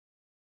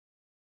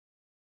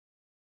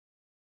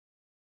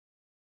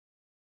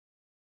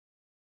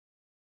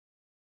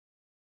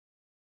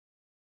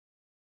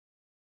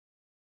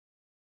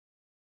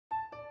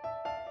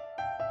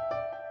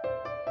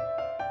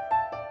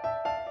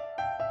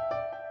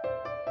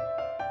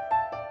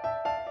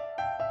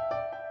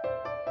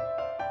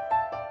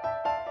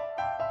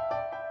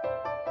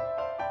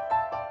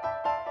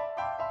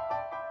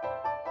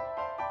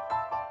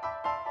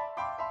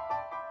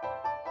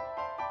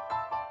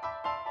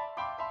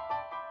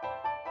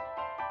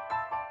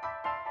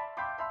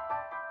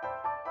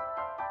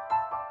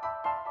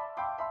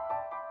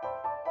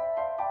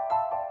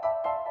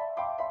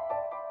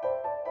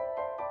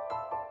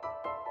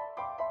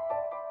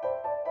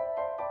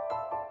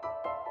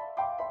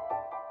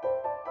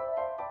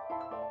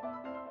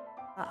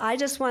I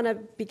just want to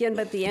begin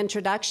with the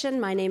introduction.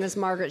 My name is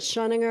Margaret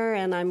Schoeninger,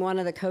 and I'm one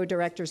of the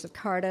co-directors of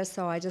CARTA,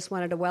 so I just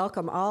wanted to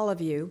welcome all of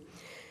you.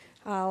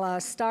 I'll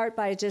start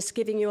by just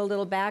giving you a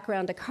little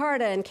background to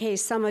CARTA in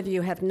case some of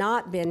you have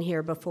not been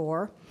here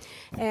before.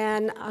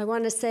 And I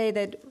want to say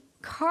that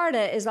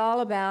CARTA is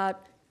all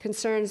about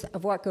concerns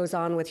of what goes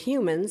on with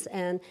humans,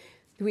 and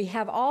we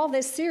have all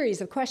this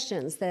series of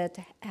questions that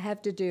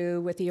have to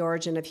do with the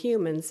origin of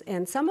humans,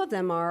 and some of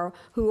them are,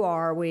 who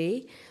are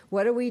we?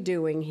 What are we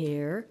doing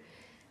here?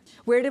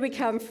 Where did we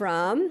come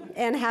from?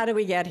 And how did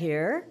we get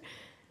here?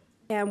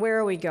 And where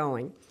are we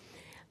going?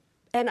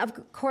 And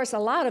of course, a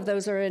lot of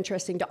those are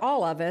interesting to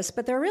all of us,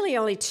 but there are really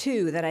only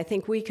two that I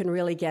think we can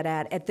really get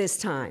at this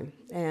time.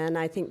 And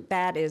I think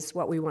that is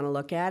what we want to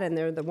look at, and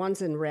they're the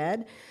ones in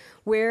red.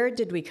 Where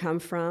did we come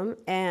from,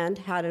 and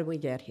how did we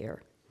get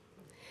here?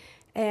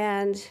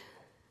 And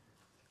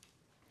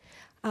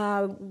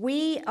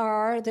we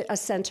are a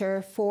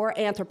center for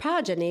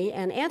anthropogeny,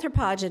 and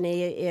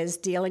anthropogeny is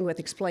dealing with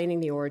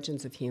explaining the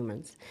origins of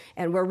humans.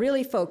 And we're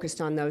really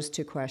focused on those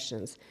two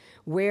questions.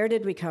 Where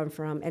did we come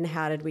from, and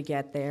how did we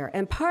get there?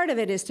 And part of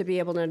it is to be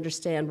able to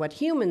understand what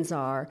humans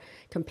are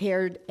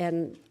compared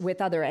with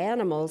other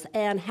animals,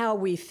 and how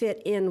we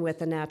fit in with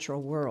the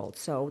natural world.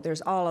 So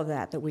there's all of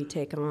that we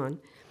take on.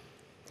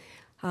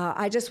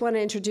 I just want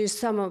to introduce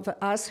some of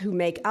us who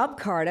make up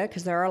CARTA,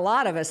 because there are a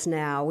lot of us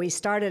now. We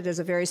started as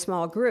a very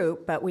small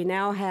group, but we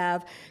now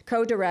have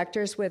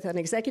co-directors with an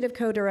executive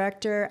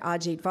co-director,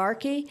 Ajit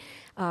Varki,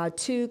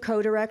 two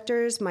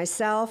co-directors,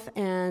 myself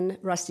and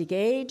Rusty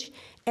Gage,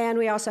 and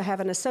we also have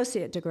an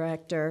associate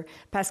director,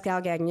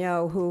 Pascal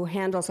Gagnon, who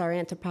handles our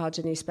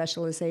anthropogeny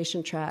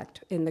specialization track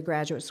in the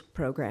graduate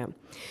program.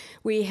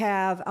 We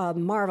have a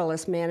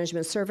marvelous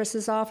management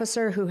services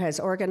officer who has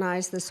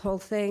organized this whole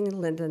thing,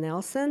 Linda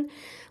Nelson.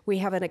 We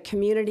have a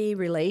community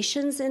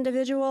relations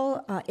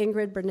individual,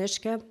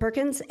 Ingrid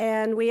Perkins,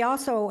 and we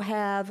also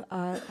have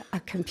a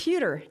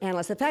computer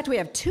analyst. In fact, we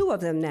have two of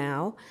them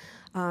now,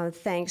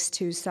 thanks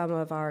to some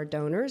of our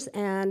donors,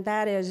 and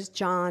that is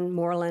John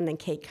Moreland and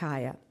Kate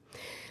Kaya.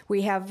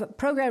 We have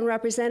program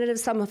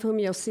representatives, some of whom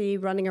you'll see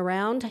running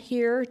around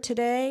here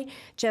today,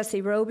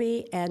 Jesse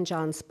Roby and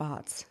John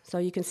Spots. So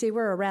you can see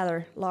we're a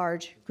rather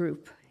large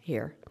group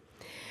here.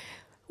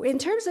 In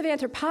terms of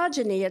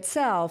anthropogeny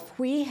itself,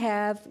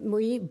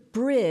 we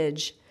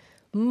bridge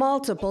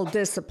multiple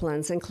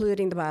disciplines,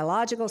 including the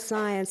biological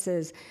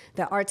sciences,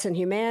 the arts and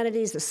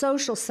humanities, the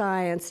social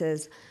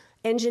sciences,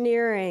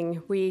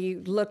 engineering. We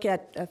look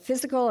at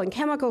physical and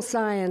chemical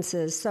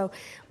sciences. So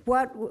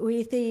what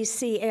we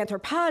see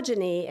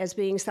anthropogeny as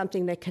being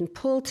something that can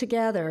pull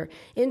together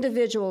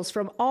individuals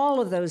from all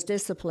of those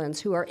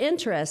disciplines who are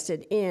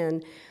interested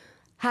in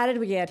how did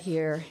we get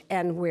here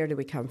and where did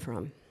we come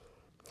from.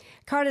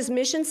 CARTA's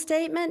mission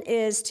statement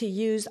is to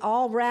use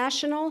all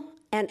rational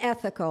and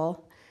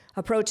ethical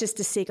approaches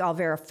to seek all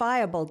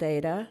verifiable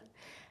data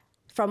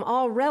from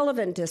all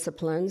relevant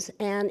disciplines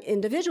and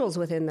individuals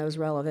within those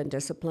relevant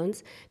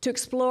disciplines to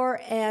explore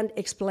and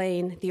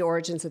explain the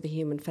origins of the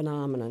human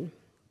phenomenon.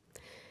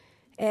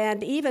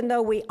 And even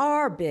though we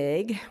are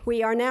big,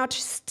 we are now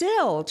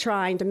still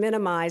trying to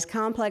minimize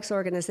complex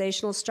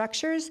organizational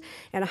structures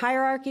and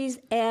hierarchies,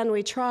 and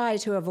we try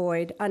to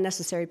avoid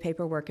unnecessary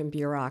paperwork and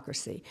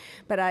bureaucracy.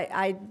 But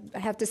I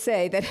have to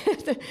say that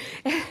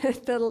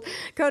at the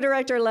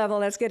co-director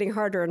level, that's getting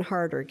harder and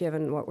harder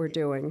given what we're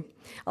doing.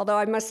 Although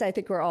I must say, I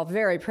think we're all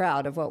very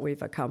proud of what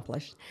we've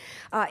accomplished.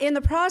 In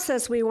the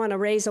process, we want to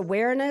raise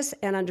awareness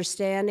and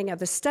understanding of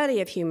the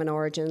study of human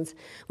origins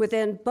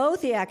within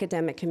both the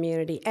academic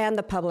community and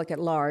the public at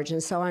large,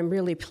 and so I'm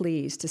really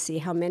pleased to see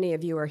how many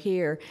of you are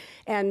here,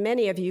 and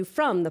many of you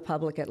from the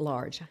public at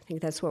large. I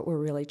think that's what we're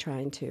really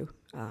trying to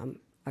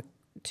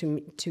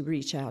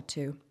reach out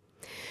to.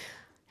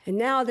 And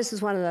now this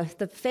is one of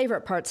the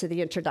favorite parts of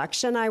the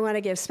introduction. I want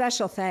to give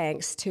special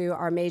thanks to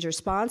our major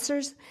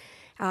sponsors.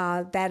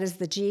 That is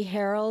the G.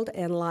 Harold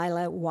and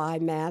Lila Y.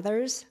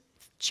 Mathers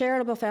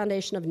Charitable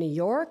Foundation of New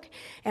York,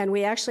 and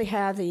we actually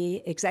have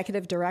the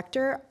executive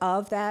director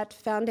of that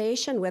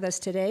foundation with us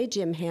today,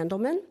 Jim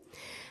Handelman,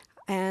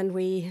 and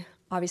we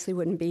obviously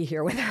wouldn't be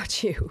here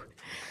without you.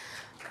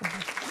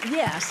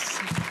 Yes,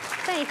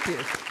 thank you.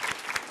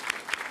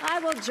 I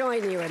will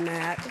join you in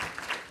that.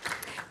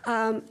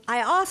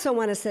 I also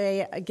want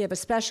to give a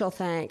special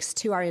thanks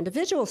to our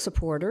individual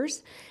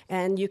supporters,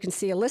 and you can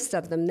see a list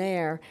of them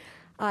there.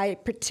 I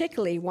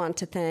particularly want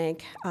to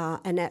thank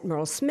Annette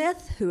Merle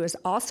Smith, who is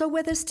also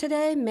with us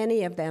today.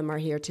 Many of them are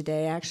here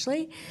today,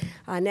 actually.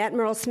 Annette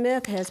Merle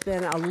Smith has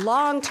been a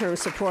long-term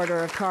supporter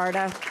of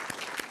CARTA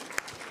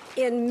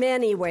in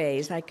many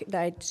ways. I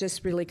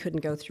just really couldn't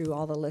go through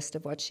all the list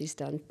of what she's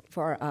done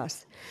for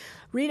us.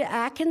 Rita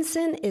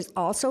Atkinson is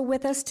also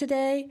with us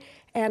today,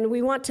 and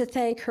we want to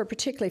thank her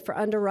particularly for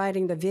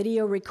underwriting the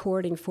video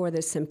recording for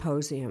this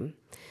symposium.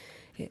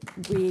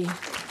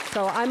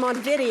 So I'm on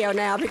video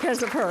now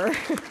because of her.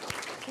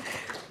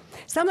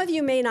 Some of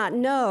you may not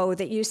know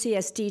that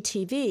UCSD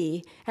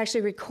TV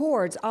actually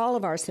records all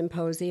of our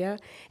symposia,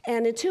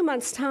 and in 2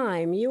 months'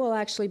 time, you will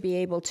actually be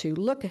able to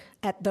look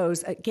at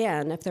those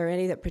again. If there are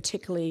any that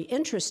particularly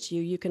interest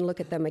you, you can look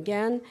at them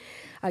again.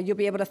 You'll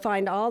be able to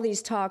find all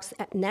these talks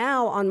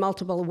now on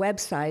multiple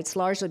websites,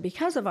 largely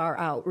because of our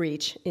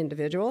outreach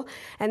individual,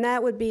 and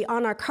that would be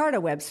on our CARTA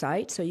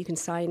website, so you can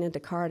sign into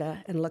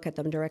CARTA and look at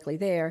them directly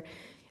there.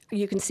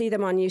 You can see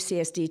them on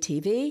UCSD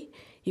TV.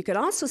 You can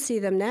also see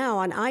them now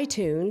on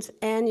iTunes,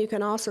 and you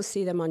can also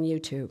see them on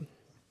YouTube.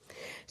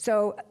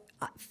 So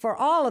for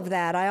all of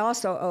that, I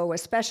also owe a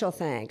special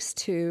thanks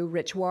to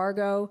Rich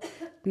Wargo,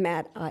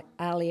 Matt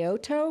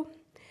Aliotto,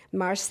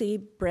 Marcy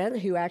Brent,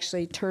 who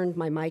actually turned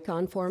my mic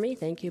on for me.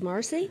 Thank you,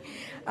 Marcy.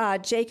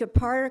 Jacob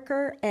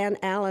Parker and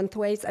Alan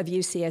Thwaites of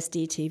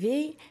UCSD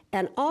TV,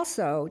 and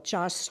also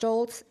Josh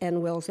Stoltz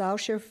and Will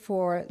Zauscher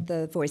for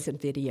the voice and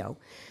video.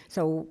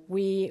 So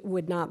we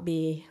would not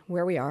be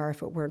where we are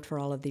if it weren't for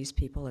all of these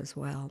people as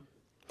well.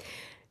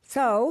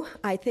 So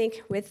I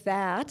think with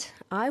that,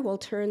 I will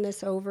turn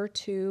this over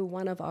to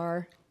one of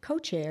our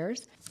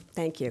co-chairs.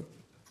 Thank you.